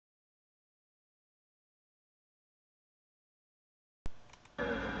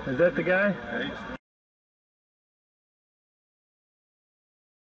Is that the guy?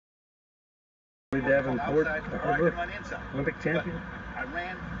 Willie Davenport, Olympic champion. I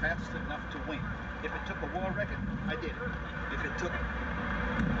ran fast enough to win. If it took a world record, I did it. If it took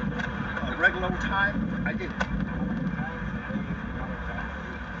a regular old time, I did it.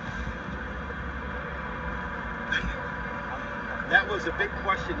 That was a big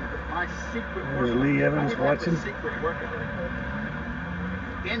question. My secret work. Lee Evans watching. Secret work.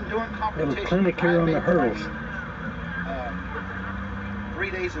 In doing competition, little clinic here on the hurdles. 3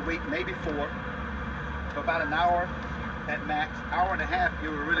 days a week, maybe 4, for about an hour at max. Hour and a half,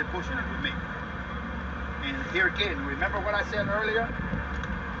 you were really pushing it with me. And here again, remember what I said earlier?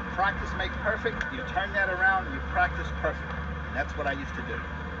 Practice makes perfect. You turn that around, you practice perfect. That's what I used to do.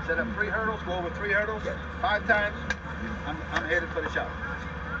 Set up 3 hurdles, go over 3 hurdles, 5 times. I'm headed for the shot.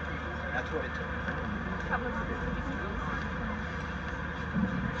 That's what it took.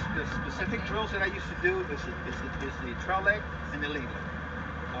 The specific drills that I used to do is the trail leg and the lead leg.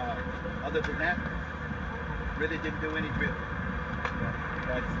 Other than that, really didn't do any drill.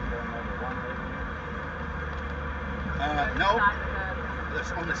 No,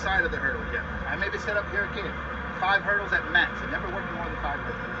 that's on the side of the hurdle. Yeah, I maybe set up here again 5 hurdles at max. I never worked more than 5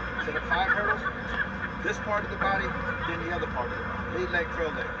 hurdles. Set up 5 hurdles. This part of the body, then the other part of the body. Lead leg, trail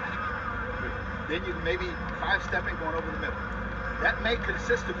leg. Then you can maybe 5 stepping going over the middle. That may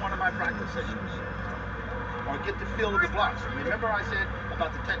consist of one of my practice sessions. Or get the feel of the blocks. Remember I said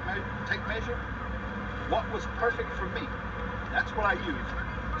about the tape measure? What was perfect for me? That's what I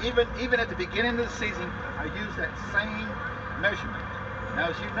used. Even at the beginning of the season, I used that same measurement. Now,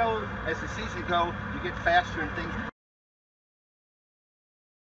 as you know, as the season goes, you get faster and things